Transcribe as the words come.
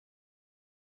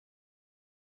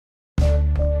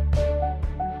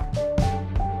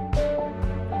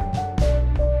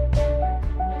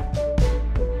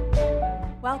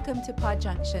Welcome to Pod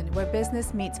Junction, where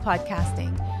business meets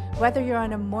podcasting. Whether you're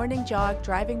on a morning jog,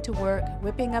 driving to work,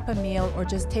 whipping up a meal, or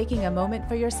just taking a moment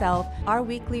for yourself, our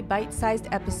weekly bite-sized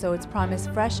episodes promise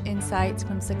fresh insights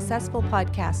from successful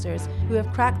podcasters who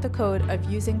have cracked the code of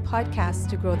using podcasts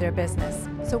to grow their business.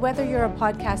 So whether you're a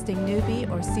podcasting newbie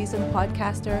or seasoned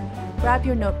podcaster, grab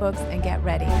your notebooks and get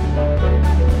ready.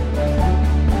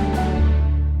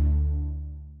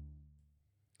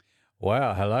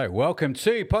 Well, hello. Welcome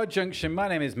to Pod Junction. My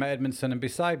name is Matt Edmondson, and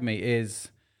beside me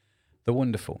is the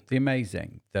wonderful, the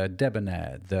amazing, the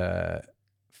debonair, the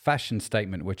fashion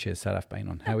statement, which is Sadaf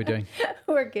Bainon. How are we doing?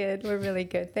 We're good. We're really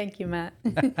good. Thank you, Matt.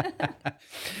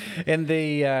 In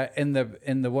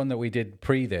the one that we did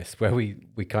pre this, where we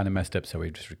kind of messed up, so we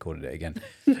just recorded it again.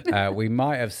 We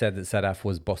might have said that Sadaf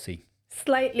was bossy.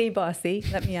 Slightly bossy,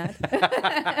 let me add.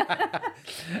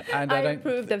 And I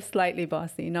approved of slightly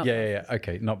bossy, not Yeah.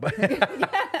 Okay, not.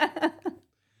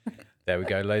 There we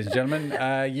go, ladies and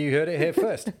gentlemen. You heard it here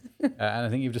first, and I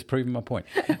think you've just proven my point,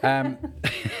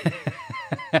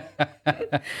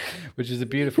 which is a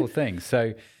beautiful thing.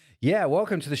 So, yeah,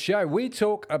 welcome to the show. We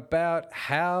talk about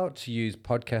how to use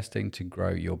podcasting to grow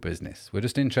your business. We're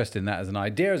just interested in that as an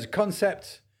idea, as a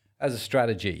concept, as a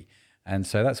strategy. And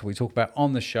so that's what we talk about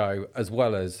on the show, as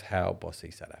well as how bossy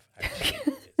Sadaf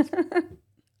actually is.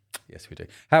 Yes, we do.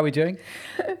 How are we doing?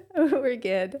 We're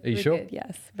good. Are you We're sure? Good.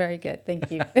 Yes, very good.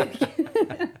 Thank you.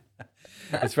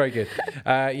 It's very good.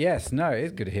 Yes, no,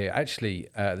 it's good to hear. Actually,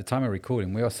 at the time of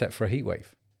recording, we are set for a heat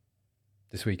wave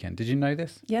this weekend. Did you know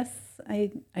this? Yes,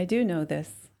 I do know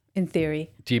this in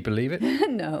theory. Do you believe it?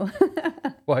 No.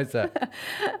 Why is that?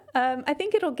 I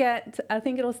think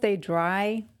it'll stay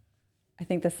dry. I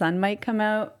think the sun might come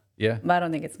out. Yeah. But I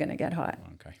don't think it's going to get hot.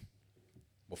 Okay.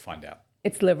 We'll find out.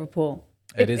 It's Liverpool.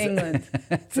 It it's is England.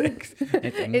 it's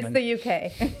England. It's the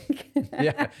UK.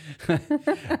 Yeah.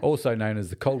 Also known as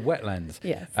the cold wetlands.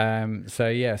 Yes. So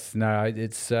yes, no,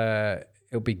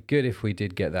 it'll be good if we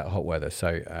did get that hot weather.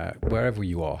 So wherever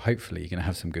you are, hopefully you're going to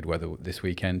have some good weather this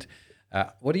weekend.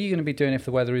 What are you going to be doing if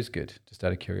the weather is good? Just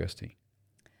out of curiosity.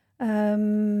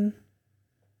 That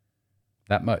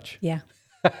much? Yeah.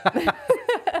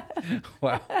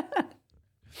 Wow.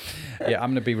 Yeah, I'm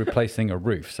going to be replacing a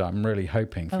roof, so I'm really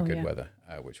hoping for good weather,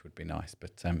 which would be nice.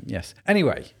 But yes.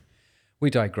 Anyway, we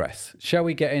digress. Shall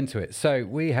we get into it? So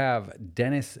we have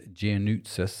Dennis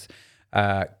Giannoutsis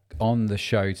on the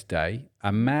show today,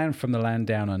 a man from the land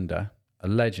down under, a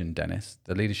legend, Dennis,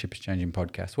 the Leadership is Changing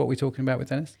podcast. What are we talking about with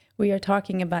Dennis? We are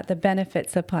talking about the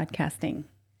benefits of podcasting.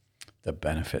 The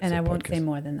benefits and of I won't podcasting. say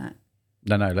more than that.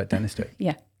 No, let Dennis do it.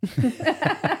 Yeah.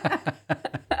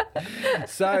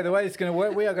 So the way it's going to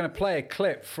work, we are going to play a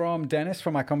clip from Dennis,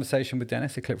 from our conversation with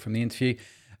Dennis, a clip from the interview.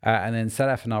 And then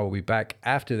Sadaf and I will be back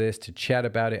after this to chat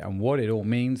about it and what it all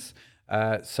means.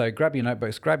 So grab your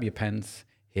notebooks, grab your pens.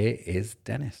 Here is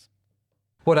Dennis.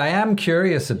 What I am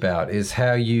curious about is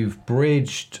how you've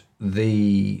bridged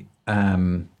the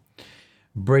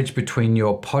bridge between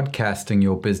your podcast and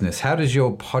your business. How does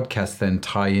your podcast then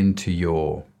tie into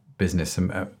your business?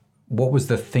 And what was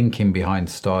the thinking behind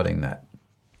starting that?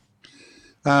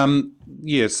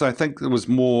 So I think it was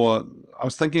more, I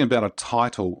was thinking about a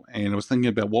title, and I was thinking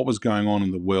about what was going on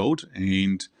in the world,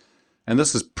 and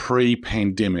this is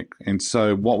pre-pandemic. And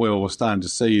so what we were starting to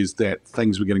see is that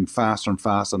things were getting faster and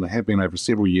faster, and they have been over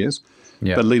several years,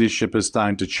 but leadership is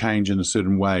starting to change in a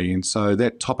certain way. And so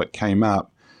that topic came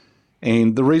up.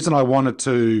 And the reason I wanted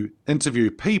to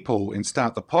interview people and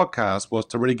start the podcast was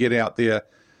to really get out there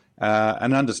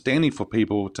an understanding for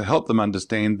people, to help them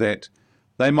understand that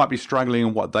they might be struggling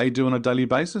in what they do on a daily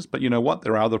basis, but you know what?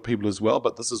 There are other people as well,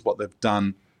 but this is what they've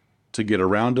done to get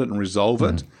around it and resolve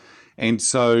it. And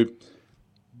so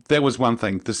that was one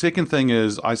thing. The second thing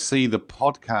is I see the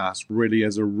podcast really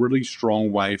as a really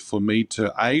strong way for me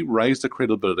to, A, raise the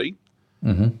credibility,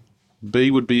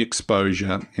 B would be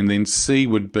exposure, and then C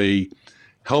would be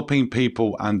helping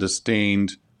people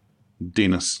understand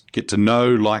Dennis, get to know,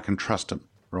 like, and trust him,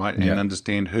 right? And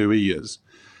understand who he is.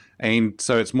 And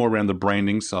so it's more around the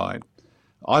branding side.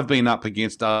 I've been up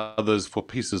against others for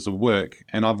pieces of work,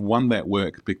 and I've won that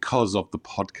work because of the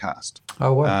podcast.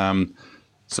 Oh, wow.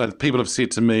 So people have said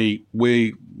to me,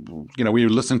 we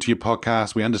listen to your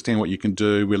podcast, we understand what you can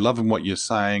do, we're loving what you're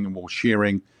saying and we're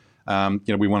sharing,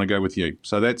 we want to go with you.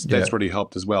 So that's really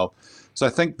helped as well. So I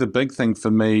think the big thing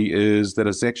for me is that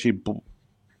it's actually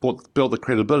built the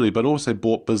credibility, but also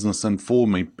brought business in for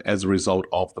me as a result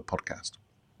of the podcast.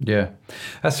 Yeah,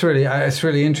 it's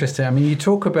really interesting. I mean, you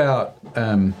talk about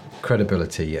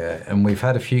credibility, and we've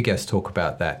had a few guests talk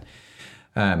about that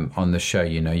on the show.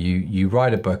 You know, you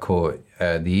write a book, or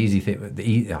the easy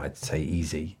thing, I'd say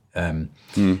easy.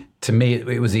 To me,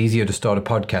 it was easier to start a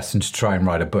podcast than to try and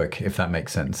write a book, if that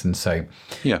makes sense. And so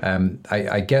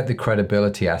I get the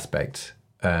credibility aspect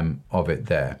of it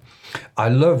there. I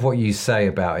love what you say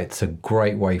about it's a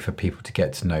great way for people to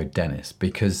get to know Dennis,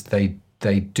 because they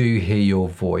do hear your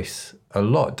voice a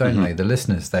lot, don't they? The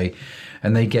listeners, they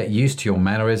get used to your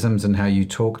mannerisms and how you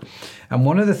talk. And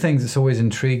one of the things that's always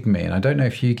intrigued me, and I don't know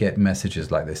if you get messages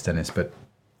like this, Dennis, but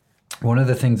one of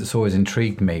the things that's always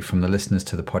intrigued me from the listeners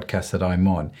to the podcast that I'm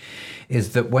on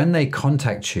is that when they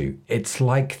contact you, it's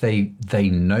like they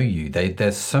know you.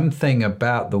 There's something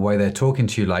about the way they're talking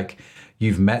to you, like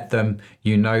you've met them,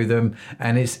 you know them,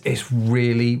 and it's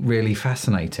really, really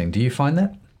fascinating. Do you find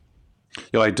that?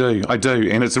 Yeah, I do,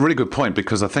 and it's a really good point,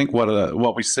 because I think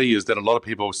what we see is that a lot of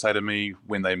people say to me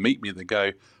when they meet me, they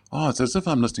go, "Oh, it's as if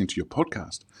I'm listening to your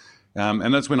podcast,"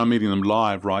 and that's when I'm meeting them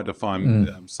live, right? If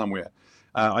I'm somewhere,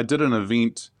 I did an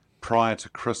event prior to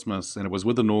Christmas, and it was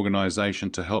with an organisation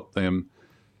to help them.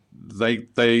 They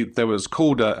was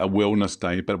called a wellness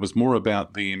day, but it was more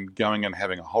about them going and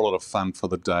having a whole lot of fun for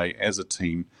the day as a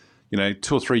team.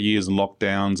 2 or 3 years in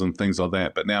lockdowns and things like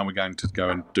that. But now we're going to go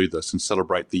and do this and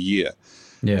celebrate the year.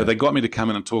 Yeah. But they got me to come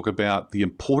in and talk about the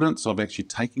importance of actually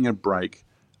taking a break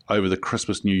over the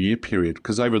Christmas, New Year period.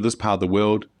 Because over this part of the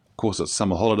world, of course, it's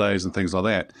summer holidays and things like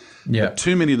that. Yeah. But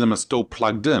too many of them are still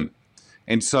plugged in.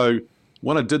 And so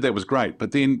when I did that was great.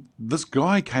 But then this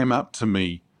guy came up to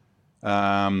me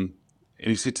and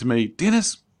he said to me,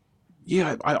 "Dennis,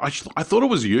 yeah, I thought it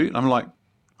was you." And I'm like,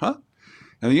 "Huh?"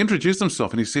 And he introduced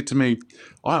himself and he said to me,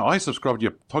 "I subscribe to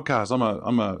your podcast.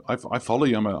 I follow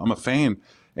you. I'm a fan.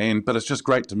 But it's just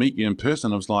great to meet you in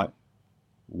person." I was like,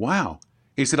 "Wow."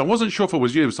 He said, "I wasn't sure if it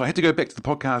was you, so I had to go back to the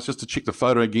podcast just to check the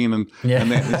photo again, and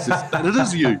it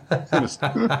is you."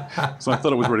 So I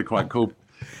thought it was really quite cool.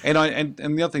 And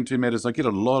the other thing too, Matt, is I get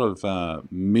a lot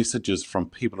of messages from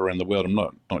people around the world. I'm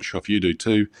not sure if you do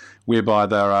too, whereby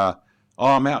they're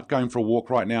I'm out going for a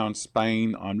walk right now in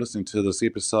Spain. I'm listening to this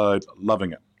episode,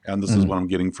 loving it, and this is what I'm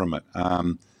getting from it.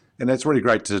 And that's really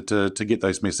great to get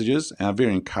those messages, and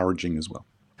very encouraging as well.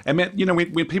 And Matt,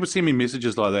 when people send me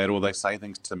messages like that, or they say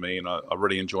things to me, and I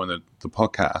really enjoy the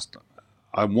podcast,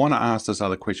 I want to ask this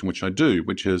other question, which I do,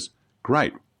 which is,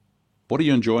 great, what are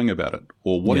you enjoying about it?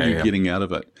 Or what are you getting out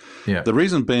of it? Yeah. The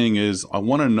reason being is I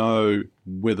want to know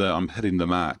whether I'm hitting the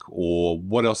mark, or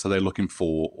what else are they looking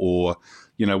for, or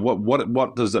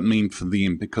what does it mean for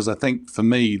them? Because I think for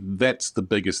me, that's the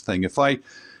biggest thing.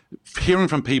 Hearing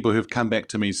from people who've come back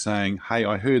to me saying, "Hey,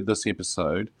 I heard this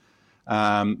episode,"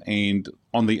 and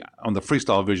on the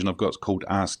freestyle version I've got, it's called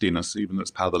Ask Dennis, even though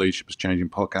it's part of the Leadership is Changing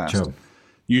podcast. Sure.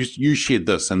 You shared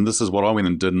this, and this is what I went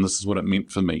and did, and this is what it meant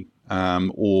for me.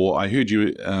 Or I heard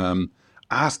you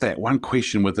ask that one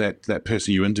question with that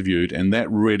person you interviewed, and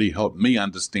that really helped me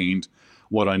understand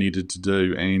what I needed to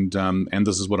do, and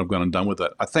this is what I've gone and done with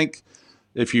it. I think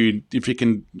if you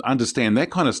can understand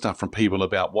that kind of stuff from people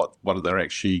about what they're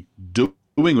actually doing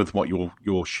with what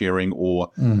you're sharing, or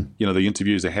the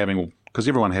interviews they're having, because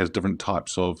everyone has different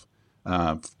types of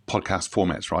podcast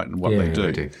formats, right, and what they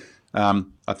do.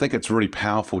 I think it's really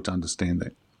powerful to understand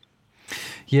that.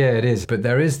 Yeah, it is. But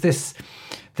there is this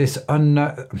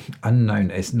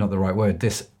unknown is not the right word,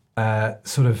 this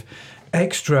sort of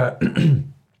extra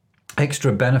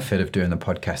benefit of doing the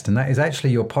podcast. And that is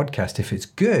actually your podcast, if it's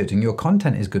good and your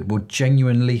content is good, will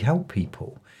genuinely help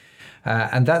people.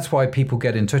 And that's why people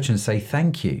get in touch and say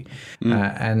thank you.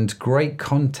 And great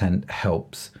content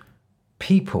helps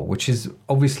people, which is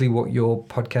obviously what your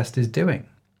podcast is doing.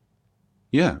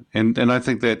 Yeah, and I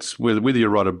think that's whether you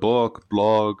write a book,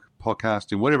 blog,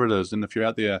 podcasting, whatever it is, and if you're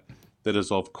out there that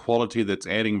is of quality, that's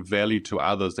adding value to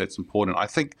others, that's important. I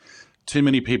think too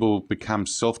many people become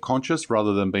self-conscious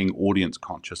rather than being audience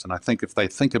conscious, and I think if they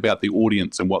think about the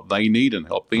audience and what they need and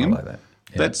help them, like that.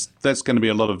 That's going to be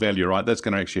a lot of value, right? That's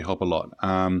going to actually help a lot.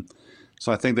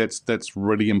 So I think that's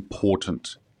really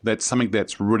important. That's something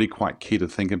that's really quite key to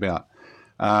think about.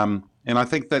 And I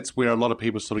think that's where a lot of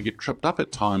people sort of get tripped up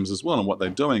at times as well, and what they're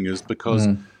doing is because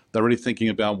they're really thinking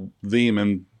about them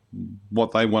and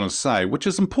what they want to say, which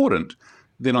is important.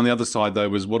 Then on the other side,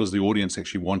 though, is what is the audience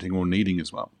actually wanting or needing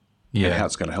as well, and how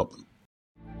it's going to help them.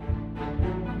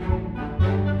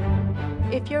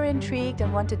 If you're intrigued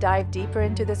and want to dive deeper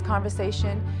into this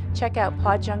conversation, check out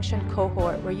Pod Junction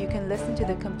Cohort, where you can listen to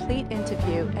the complete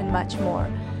interview and much more.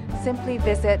 Simply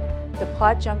visit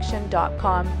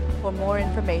thepodjunction.com for more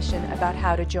information about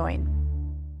how to join.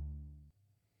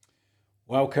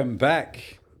 Welcome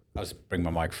back. I'll just bring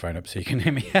my microphone up so you can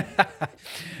hear me.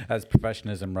 That's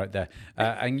professionalism right there.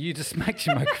 And you just smacked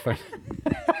your microphone.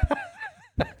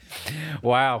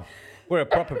 Wow. We're a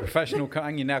proper professional.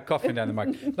 And you're now coughing down the mic.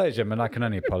 Ladies and gentlemen, I can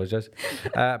only apologise.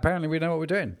 Apparently, we know what we're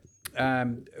doing.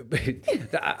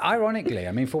 Ironically,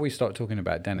 I mean, before we start talking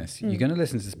about Dennis, you're going to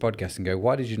listen to this podcast and go,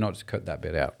 why did you not cut that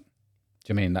bit out? Do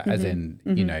you mean that as in,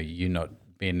 you know, you not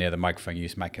being near the microphone, you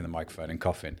smacking the microphone and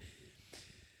coughing?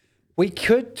 We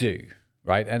could do,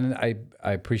 right? And I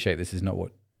appreciate this is not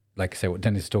what, like I say, what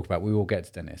Dennis talked about. We will get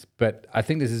to Dennis. But I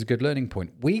think this is a good learning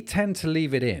point. We tend to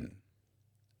leave it in.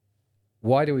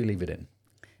 Why do we leave it in?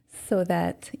 So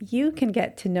that you can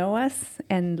get to know us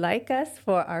and like us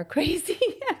for our crazy,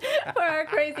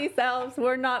 selves.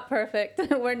 We're not perfect.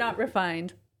 We're not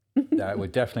refined. No, we're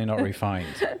definitely not refined.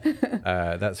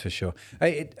 That's for sure.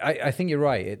 I think you're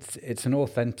right. It's an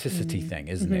authenticity thing,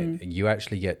 isn't it? You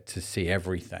actually get to see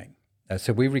everything.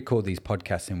 So we record these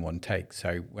podcasts in one take.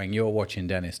 So when you're watching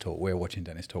Dennis talk, we're watching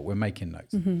Dennis talk. We're making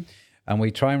notes, and we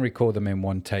try and record them in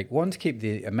one take. One, to keep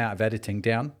the amount of editing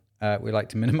down. We like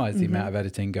to minimize the amount of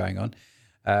editing going on,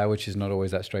 which is not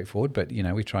always that straightforward, but, you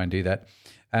know, we try and do that.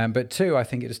 But two, I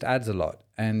think it just adds a lot.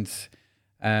 And,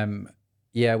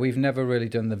 we've never really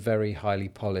done the very highly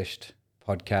polished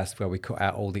podcast where we cut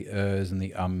out all the ers and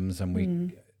the ums and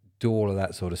we do all of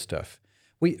that sort of stuff.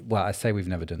 I say we've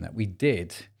never done that. We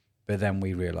did, but then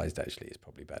we realized actually it's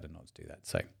probably better not to do that.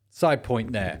 So side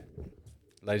point there.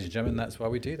 Ladies and gentlemen, that's why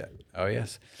we do that. Oh,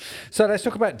 yes. So let's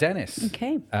talk about Dennis.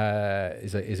 Okay.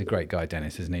 He's a great guy,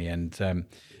 Dennis, isn't he? And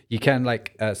you can,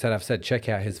 like Sadaf said, check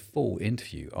out his full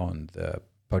interview on the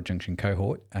PodJunction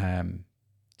cohort.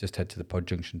 Just head to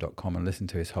thepodjunction.com and listen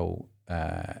to his whole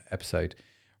episode.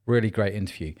 Really great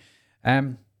interview.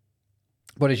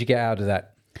 What did you get out of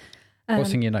that?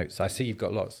 What's in your notes? I see you've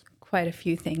got lots. Quite a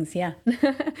few things, yeah.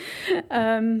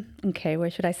 Okay, where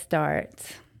should I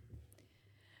start?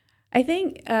 I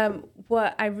think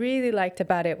what I really liked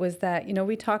about it was that, you know,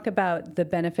 we talk about the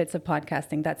benefits of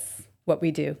podcasting. That's what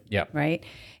we do. Yeah. Right.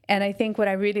 And I think what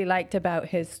I really liked about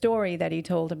his story that he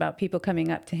told about people coming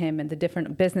up to him and the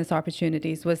different business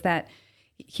opportunities was that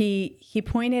he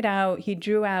pointed out, he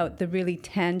drew out the really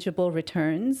tangible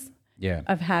returns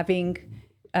of having,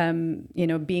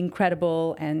 being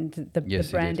credible and the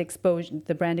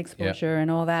brand exposure, and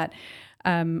all that.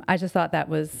 I just thought that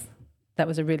was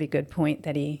a really good point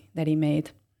that he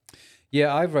made.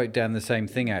 Yeah, I wrote down the same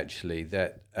thing actually,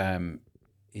 that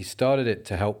he started it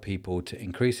to help people to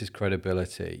increase his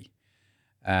credibility.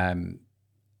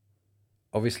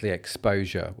 Obviously,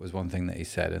 exposure was one thing that he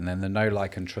said, and then the know,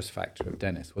 like, and trust factor of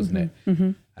Dennis, wasn't it?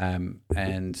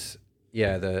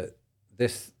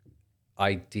 This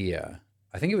idea,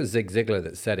 I think it was Zig Ziglar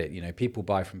that said it. You know, people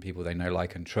buy from people they know,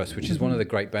 like, and trust, which is one of the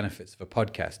great benefits of a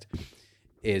podcast.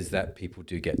 Is that people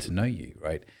do get to know you,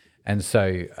 right? And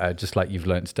so just like you've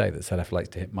learned today that Sadaf likes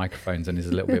to hit microphones and is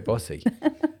a little bit bossy.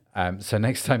 So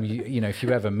next time, you know, if you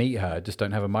ever meet her, just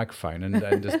don't have a microphone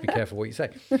and just be careful what you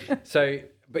say. So,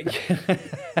 but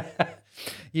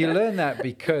you learn that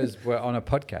because we're on a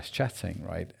podcast chatting,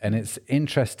 right? And it's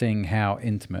interesting how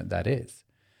intimate that is.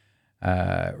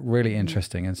 Really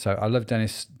interesting. And so I love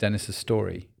Dennis's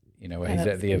story, you know, where he's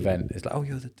at the event. It's like, oh,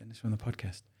 you're the Dennis from the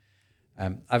podcast.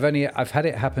 I've had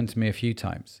it happen to me a few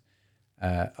times.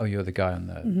 You're the guy on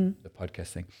the podcast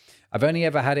thing. I've only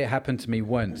ever had it happen to me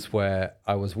once where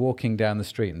I was walking down the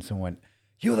street and someone went,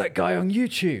 "You're that guy on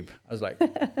YouTube." I was like,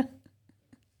 that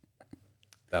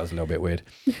was a little bit weird.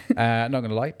 Not going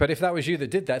to lie. But if that was you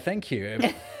that did that, thank you.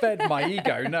 It fed my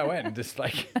ego no end. Just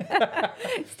like...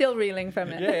 Still reeling from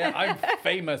it. Yeah, I'm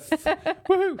famous.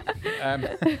 Woohoo!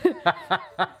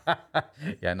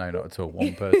 Yeah, no, not at all.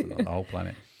 One person on the whole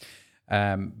planet.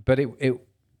 But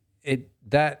it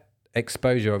that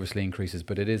exposure obviously increases,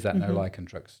 but it is that know, like, and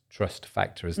trust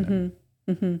factor, isn't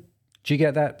it? Do you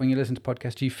get that when you listen to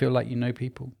podcasts? Do you feel like you know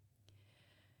people?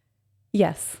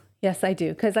 Yes, I do.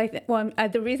 Because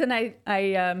the reason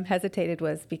I hesitated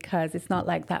was because it's not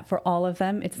like that for all of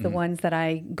them. It's the ones that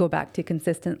I go back to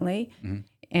consistently,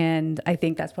 and I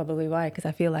think that's probably why. Because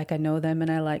I feel like I know them and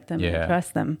I like them and I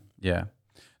trust them. Yeah.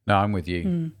 No, I'm with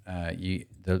you.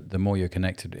 The more you're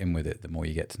connected in with it, the more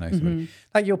you get to know somebody.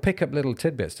 Like, you'll pick up little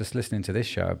tidbits just listening to this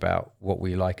show about what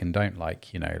we like and don't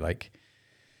like. You know, like,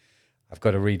 I've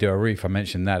got to redo a roof. I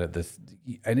mentioned that at this,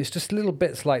 and it's just little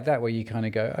bits like that where you kind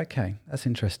of go, okay, that's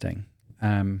interesting.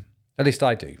 At least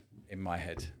I do in my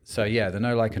head. So yeah, the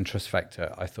know, like, and trust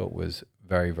factor I thought was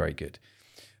very, very good.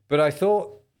 But I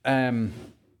thought one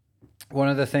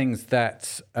of the things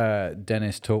that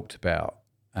Dennis talked about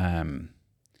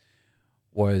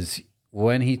was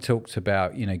when he talked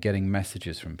about, you know, getting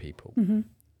messages from people.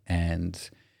 And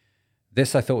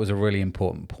this I thought was a really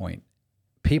important point.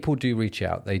 People do reach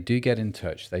out, they do get in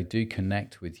touch, they do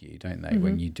connect with you, don't they,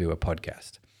 when you do a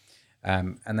podcast.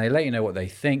 And they let you know what they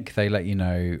think. They let you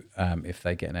know if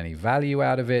they're getting any value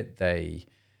out of it. They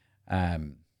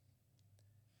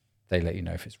let you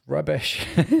know if it's rubbish.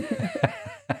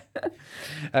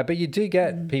 But you do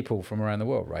get people from around the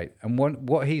world, right? And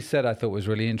what he said I thought was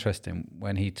really interesting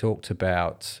when he talked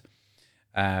about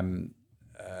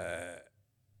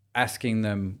asking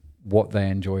them what they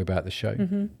enjoy about the show.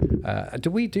 Do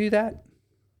we do that?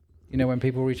 You know, when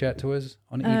people reach out to us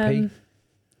on EP?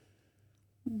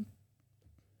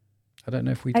 I don't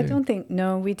know if we do. I don't think,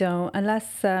 no, we don't.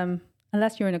 Unless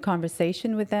you're in a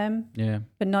conversation with them. Yeah.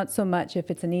 But not so much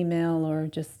if it's an email or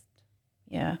just,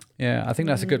 yeah. Yeah, I think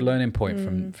that's a good learning point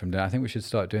from that. I think we should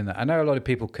start doing that. I know a lot of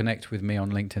people connect with me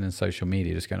on LinkedIn and social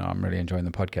media, just going, I'm really enjoying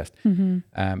the podcast.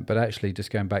 But actually just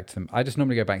going back to them, I just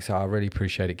normally go back and say, I really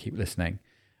appreciate it, keep listening.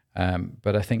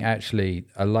 But I think actually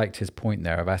I liked his point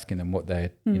there of asking them what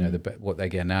they're, what they're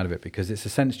getting out of it, because it's a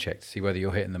sense check to see whether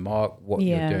you're hitting the mark, what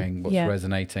you're doing, what's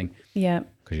resonating. Yeah.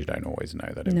 Because you don't always know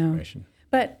that information.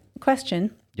 But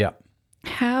question. Yeah.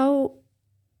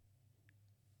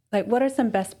 What are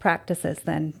some best practices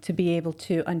then to be able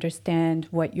to understand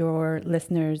what your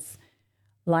listeners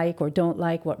like or don't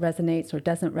like, what resonates or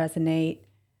doesn't resonate?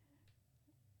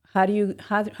 How do you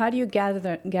gather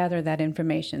that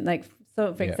information?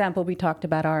 So, for example, we talked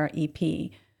about our EP.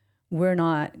 We're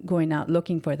not going out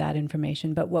looking for that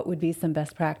information, but what would be some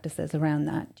best practices around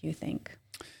that, do you think?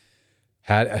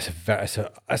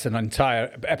 That's an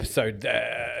entire episode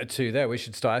too there. We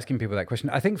should start asking people that question.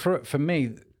 I think for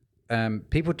me,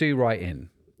 people do write in,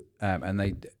 and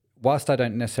they, whilst I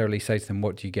don't necessarily say to them,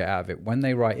 what do you get out of it? When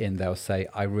they write in, they'll say,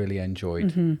 I really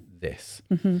enjoyed this,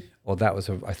 or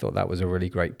I thought that was a really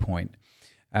great point.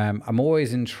 I'm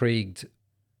always intrigued,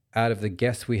 out of the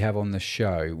guests we have on the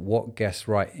show, what guests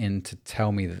write in to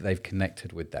tell me that they've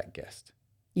connected with that guest.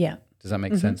 Yeah. Does that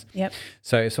make sense? Yep.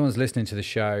 So if someone's listening to the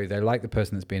show, they like the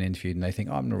person that's being interviewed and they think,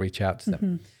 I'm going to reach out to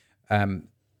them.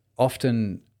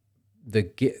 Often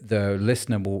the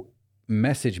listener will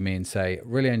message me and say,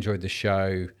 really enjoyed the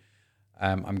show.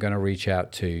 I'm going to reach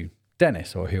out to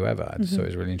Dennis or whoever. I just thought it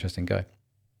was a really interesting guy.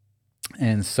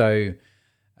 And so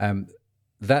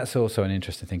that's also an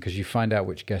interesting thing, because you find out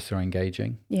which guests are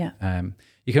engaging. Yeah.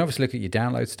 You can obviously look at your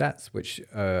download stats,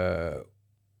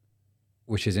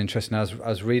 which is interesting. I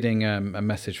was reading a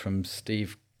message from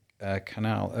Steve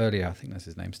Canal earlier. I think that's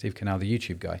his name, Steve Canal, the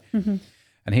YouTube guy.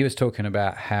 And he was talking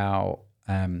about how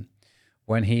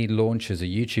when he launches a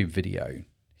YouTube video,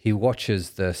 he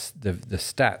watches the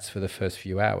stats for the first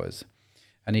few hours,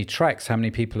 and he tracks how many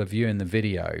people are viewing the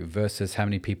video versus how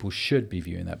many people should be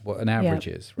viewing that, what an average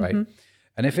is, right?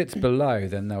 And if it's below,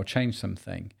 then they'll change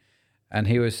something. And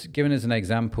he was giving us an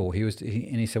example. He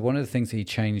said one of the things that he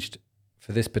changed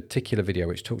for this particular video,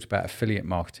 which talked about affiliate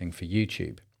marketing for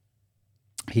YouTube,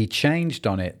 he changed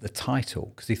on it the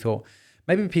title, because he thought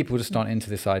maybe people just aren't into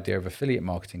this idea of affiliate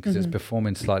marketing because it's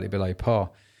performing slightly below par.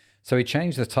 So he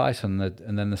changed the title and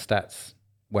then the stats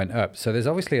went up. So there's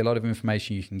obviously a lot of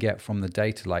information you can get from the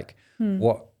data, like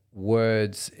what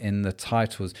words in the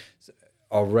titles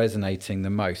are resonating the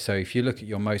most. So if you look at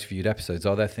your most viewed episodes,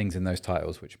 are there things in those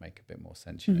titles which make a bit more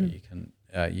sense? You know,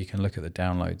 you can look at the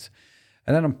downloads.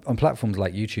 And then on platforms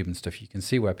like YouTube and stuff, you can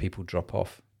see where people drop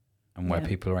off and where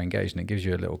people are engaged, and it gives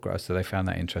you a little growth. So they found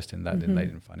that interesting, that they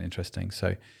didn't find interesting.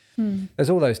 So there's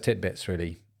all those tidbits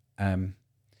really.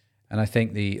 And I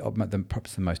think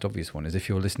perhaps the most obvious one is if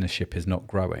your listenership is not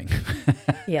growing.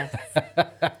 Yes.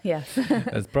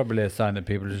 That's probably a sign that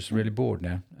people are just really bored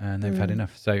now and they've had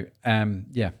enough. So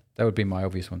that would be my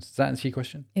obvious ones. Does that answer your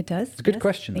question? It does. It's a good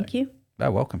question. Thank you.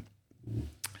 Oh, welcome.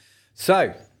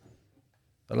 So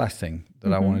the last thing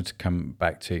that I wanted to come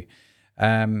back to,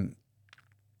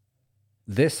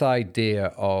 this idea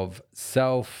of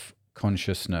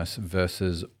self-consciousness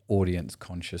versus audience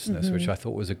consciousness, which I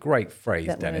thought was a great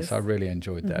phrase, Dennis. I really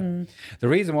enjoyed that. The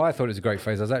reason why I thought it was a great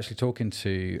phrase, I was actually talking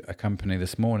to a company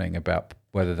this morning about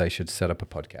whether they should set up a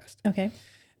podcast. Okay.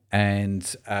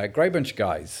 And a great bunch of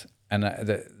guys, and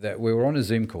we were on a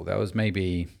Zoom call. There was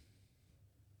maybe,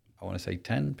 I want to say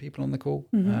 10 people on the call,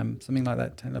 something like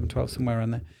that, 10, 11, 12, somewhere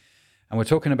around there. And we're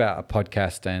talking about a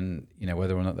podcast and,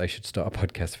 whether or not they should start a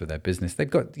podcast for their business. They've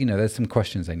got, there's some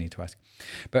questions they need to ask.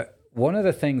 But one of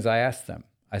the things I asked them,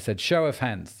 I said, show of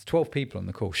hands, 12 people on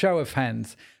the call, show of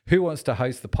hands, who wants to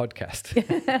host the podcast?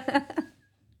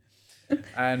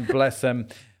 And bless them,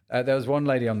 there was one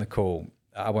lady on the call.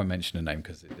 I won't mention her name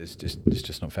because it's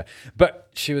just not fair. But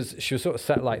she was sort of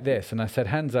sat like this, and I said,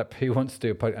 hands up, who wants to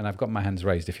do a podcast? And I've got my hands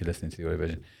raised if you're listening to the audio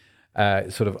version,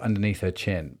 sort of underneath her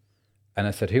chin. And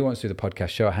I said, who wants to do the podcast?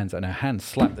 Show her hands. And her hands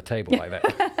slapped the table like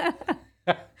that.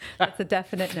 That's a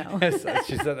definite no. Yes,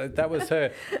 she said that was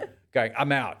her going,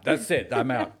 I'm out. That's it.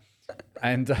 I'm out.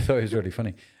 And I thought it was really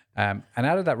funny. And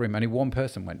out of that room, only one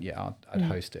person went, yeah, I'd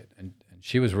host it. And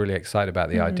she was really excited about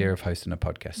the idea of hosting a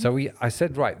podcast. So I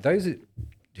said, right, those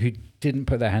who didn't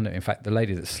put their hand up, in fact, the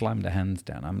lady that slammed her hands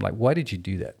down, I'm like, why did you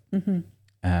do that?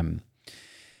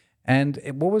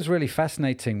 What was really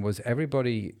fascinating was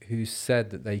everybody who said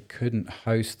that they couldn't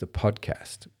host the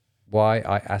podcast. When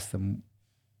I asked them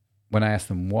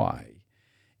why,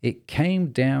 it came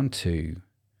down to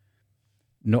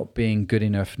not being good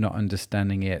enough, not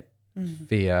understanding it,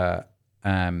 fear,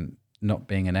 not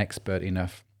being an expert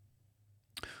enough,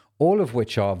 all of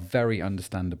which are very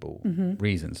understandable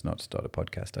reasons not to start a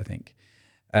podcast, I think.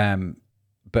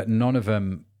 But none of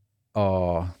them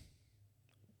are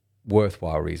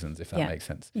worthwhile reasons, if that makes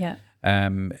sense. Yeah.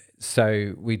 And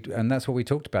that's what we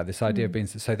talked about, this idea of being,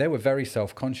 so they were very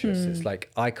self-conscious. It's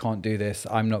like, I can't do this.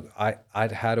 How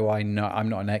do I know? I'm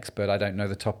not an expert. I don't know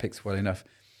the topics well enough.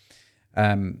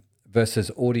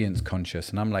 Versus audience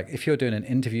conscious. And I'm like, if you're doing an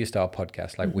interview style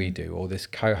podcast like we do, or this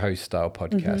co-host style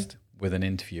podcast with an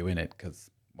interview in it, because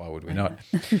why would we not?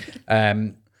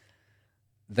 Then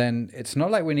it's not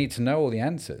like we need to know all the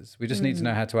answers. We just need to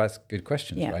know how to ask good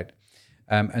questions, right?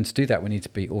 And to do that, we need to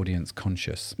be audience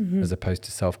conscious as opposed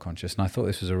to self-conscious. And I thought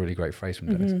this was a really great phrase from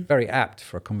Dennis. Very apt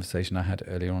for a conversation I had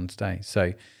earlier on today.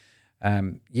 So,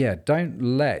 don't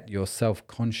let your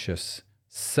self-conscious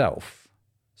self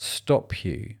stop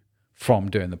you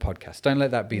from doing the podcast. Don't let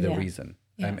that be the reason.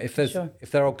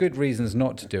 If there are good reasons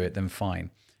not to do it, then fine.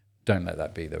 Don't let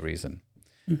that be the reason.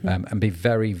 And be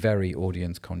very, very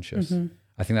audience conscious.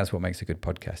 I think that's what makes a good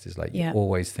podcast, is like you're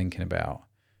always thinking about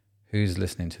who's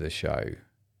listening to the show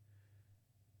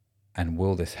and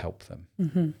will this help them?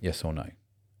 Yes or no?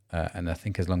 And I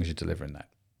think as long as you're delivering that,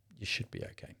 you should be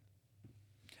okay.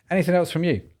 Anything else from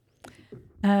you?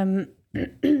 I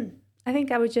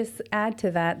think I would just add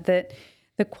to that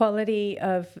the quality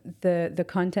of the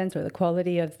content, or the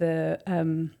quality of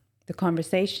the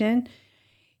conversation,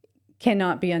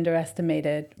 cannot be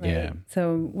underestimated. Right? Yeah.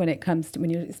 So when it comes to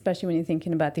especially when you're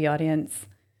thinking about the audience,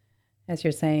 as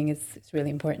you're saying, it's really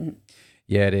important.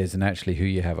 Yeah, it is. And actually who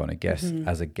you have on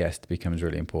as a guest becomes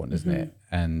really important, isn't it?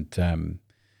 And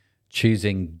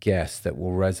choosing guests that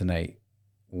will resonate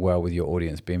well with your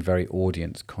audience, being very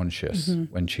audience conscious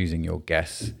when choosing your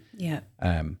guests. Yeah.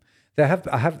 I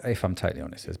have, if I'm totally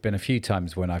honest, there's been a few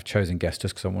times when I've chosen guests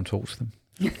just because I want to talk to them.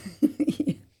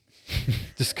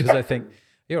 Just because I think,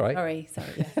 you're right.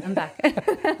 Sorry, yes, I'm back.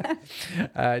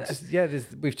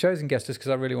 We've chosen guests just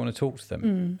because I really want to talk to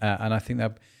them. And I think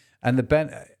that, and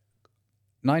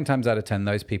 9 times out of 10,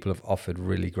 those people have offered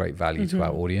really great value to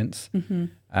our audience.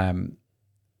 I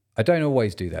don't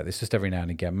always do that. It's just every now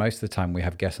and again. Most of the time we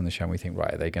have guests on the show and we think,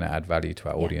 right, are they going to add value to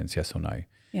our audience? Yes or no?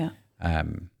 Yeah.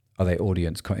 Are they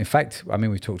audience? In fact, I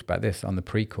mean, we talked about this on the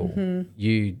pre-call.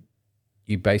 You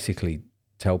basically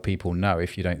tell people no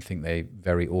if you don't think they're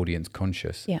very audience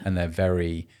conscious and they're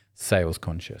very sales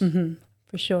conscious.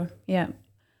 For sure. Yeah.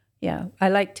 Yeah. I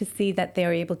like to see that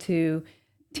they're able to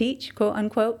teach, quote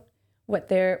unquote, what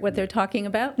they're talking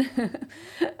about,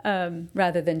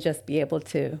 rather than just be able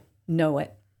to know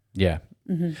it. Yeah.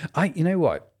 You know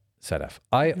what, Sadaf?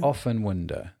 I often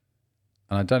wonder,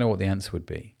 and I don't know what the answer would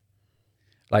be.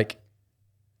 Like,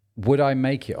 would I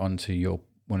make it onto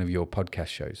one of your podcast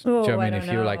shows? Oh, do you know what I mean?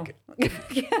 If you were like,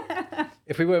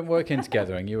 if we weren't working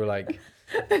together and you were like,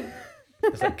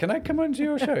 it's like, can I come onto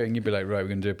your show? And you'd be like, right, we're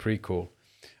going to do a pre-call.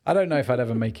 I don't know if I'd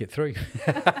ever make it through.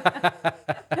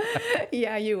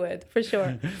 Yeah, you would, for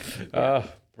sure.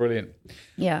 Brilliant.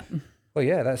 Yeah. Well,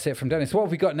 yeah, that's it from Dennis. What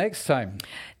have we got next time?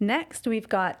 Next, we've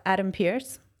got Adam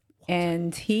Pearce,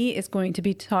 and he is going to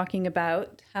be talking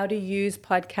about how to use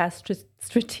podcasts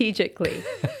strategically.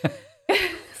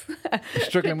 You're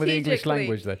struggling with the English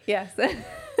language there. Yes.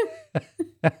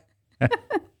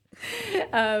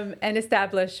 And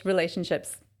establish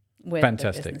relationships with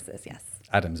businesses. Yes.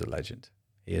 Adam's a legend.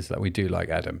 He is. We do like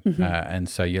Adam. And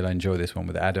so you'll enjoy this one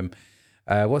with Adam.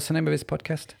 What's the name of his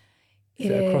podcast? Is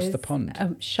it Across the Pond?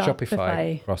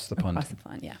 Shopify Across the Pond. Across the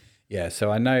Pond, yeah. Yeah,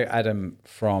 so I know Adam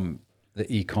from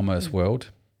the e-commerce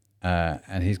world,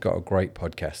 and he's got a great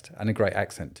podcast and a great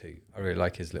accent too. I really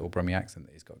like his little Brummie accent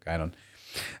that he's got going on.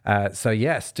 So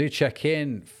yes, do check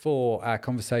in for our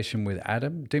conversation with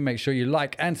Adam. Do make sure you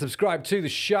like and subscribe to the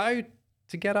show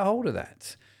to get a hold of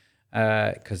that,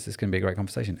 because it's going to be a great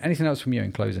conversation. Anything else from you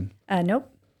in closing?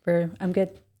 Nope. I'm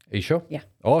good. Are you sure? Yeah.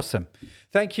 Awesome.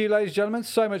 Thank you, ladies and gentlemen,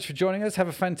 so much for joining us. Have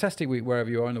a fantastic week wherever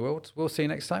you are in the world. We'll see you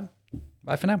next time.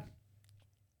 Bye for now.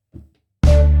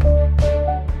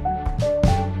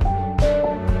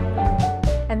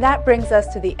 And that brings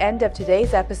us to the end of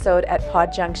today's episode at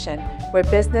Pod Junction. where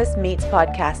business meets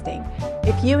podcasting.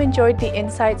 If you enjoyed the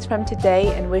insights from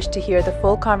today and wish to hear the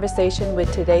full conversation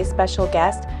with today's special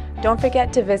guest, don't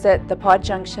forget to visit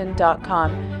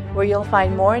thepodjunction.com, where you'll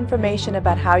find more information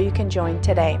about how you can join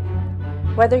today.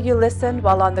 Whether you listened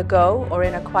while on the go or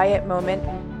in a quiet moment,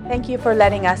 thank you for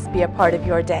letting us be a part of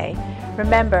your day.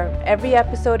 Remember, every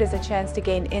episode is a chance to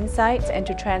gain insights and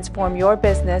to transform your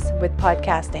business with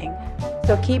podcasting.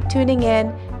 So keep tuning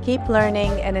in, keep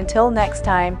learning, and until next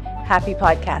time, happy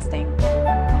podcasting.